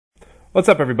What's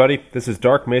up, everybody? This is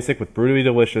Dark Macek with Brutally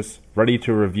Delicious, ready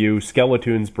to review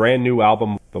Skeletoon's brand new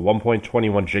album, the 1.21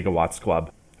 Gigawatts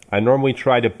Club. I normally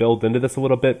try to build into this a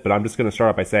little bit, but I'm just going to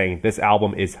start out by saying this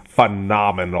album is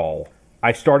phenomenal.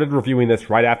 I started reviewing this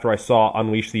right after I saw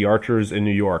Unleash the Archers in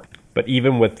New York, but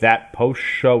even with that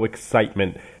post-show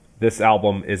excitement, this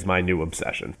album is my new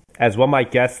obsession. As one might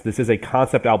guess, this is a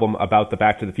concept album about the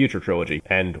Back to the Future trilogy,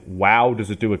 and wow, does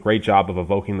it do a great job of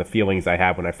evoking the feelings I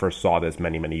had when I first saw this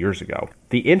many years ago.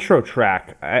 The intro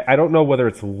track, I don't know whether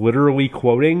it's literally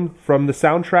quoting from the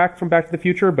soundtrack from Back to the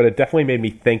Future, but it definitely made me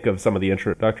think of some of the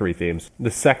introductory themes. The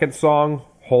second song,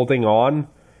 Holding On,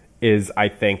 is, I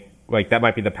think, that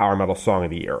might be the power metal song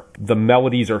of the year. The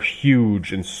melodies are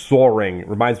huge and soaring,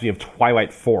 reminds me of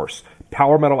Twilight Force.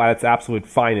 Power metal at its absolute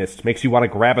finest makes you want to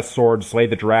grab a sword, slay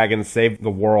the dragon, save the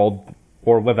world,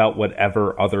 or live out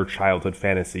whatever other childhood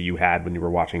fantasy you had when you were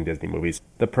watching Disney movies.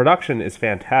 The production is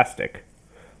fantastic.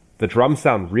 The drums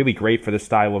sound really great for this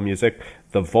style of music.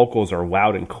 The vocals are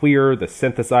loud and clear. The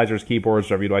synthesizers, keyboards,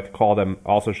 whatever you'd like to call them,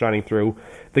 also shining through.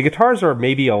 The guitars are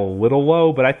maybe a little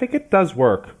low, but I think it does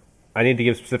work. I need to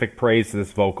give specific praise to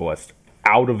this vocalist.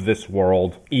 Out of this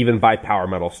world, even by power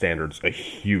metal standards, a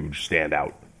huge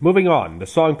standout. Moving on, the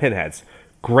song Pinheads.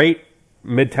 Great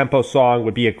mid-tempo song,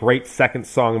 would be a great second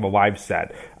song of a live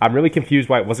set. I'm really confused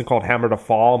why it wasn't called Hammer to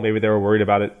Fall. Maybe they were worried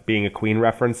about it being a Queen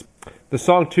reference. The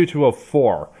song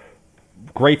 2204.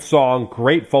 Great song,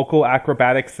 great vocal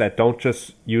acrobatics that don't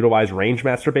just utilize range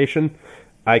masturbation.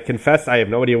 I confess I have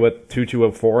no idea what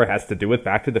 2204 has to do with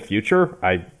Back to the Future.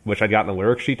 I wish I'd gotten a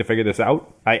lyric sheet to figure this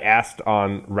out. I asked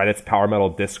on Reddit's Power Metal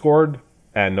Discord,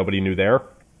 and nobody knew there.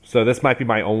 So this might be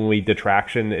my only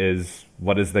detraction is,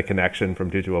 what is the connection from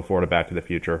 2204 to Back to the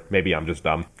Future? Maybe I'm just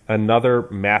dumb. Another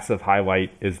massive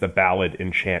highlight is the ballad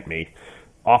Enchant Me.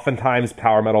 Oftentimes,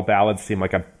 power metal ballads seem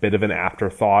like a bit of an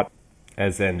afterthought,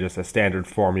 as in just a standard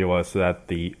formula so that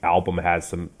the album has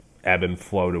some ebb and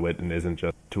flow to it and isn't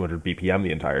just 200 BPM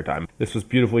the entire time. This was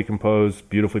beautifully composed,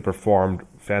 beautifully performed,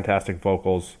 fantastic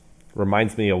vocals.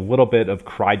 Reminds me a little bit of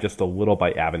Cry Just a Little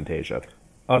by Avantasia.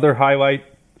 Other highlight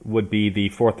would be the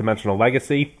Fourth Dimensional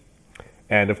Legacy.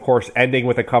 And of course, ending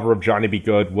with a cover of Johnny Be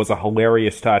Good was a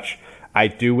hilarious touch. I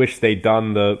do wish they'd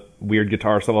done the weird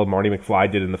guitar solo Marty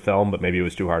McFly did in the film, but maybe it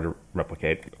was too hard to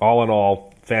replicate. All in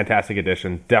all, fantastic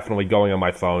addition. Definitely going on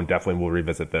my phone. Definitely will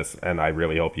revisit this, and I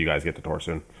really hope you guys get to tour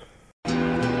soon.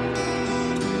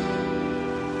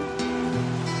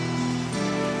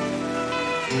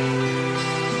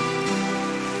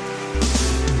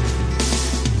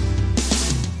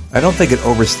 I don't think it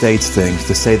overstates things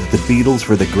to say that the Beatles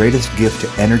were the greatest gift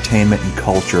to entertainment and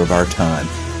culture of our time,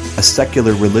 a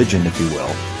secular religion, if you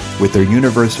will, with their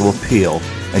universal appeal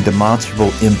and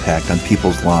demonstrable impact on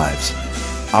people's lives.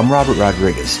 I'm Robert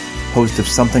Rodriguez, host of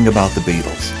Something About the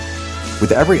Beatles.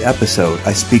 With every episode,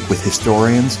 I speak with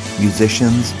historians,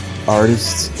 musicians,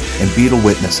 artists, and Beatle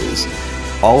witnesses,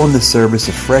 all in the service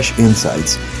of fresh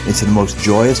insights into the most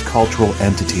joyous cultural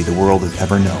entity the world has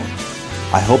ever known.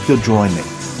 I hope you'll join me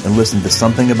and listen to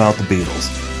Something About the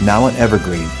Beatles, now on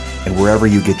Evergreen and wherever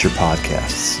you get your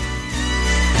podcasts.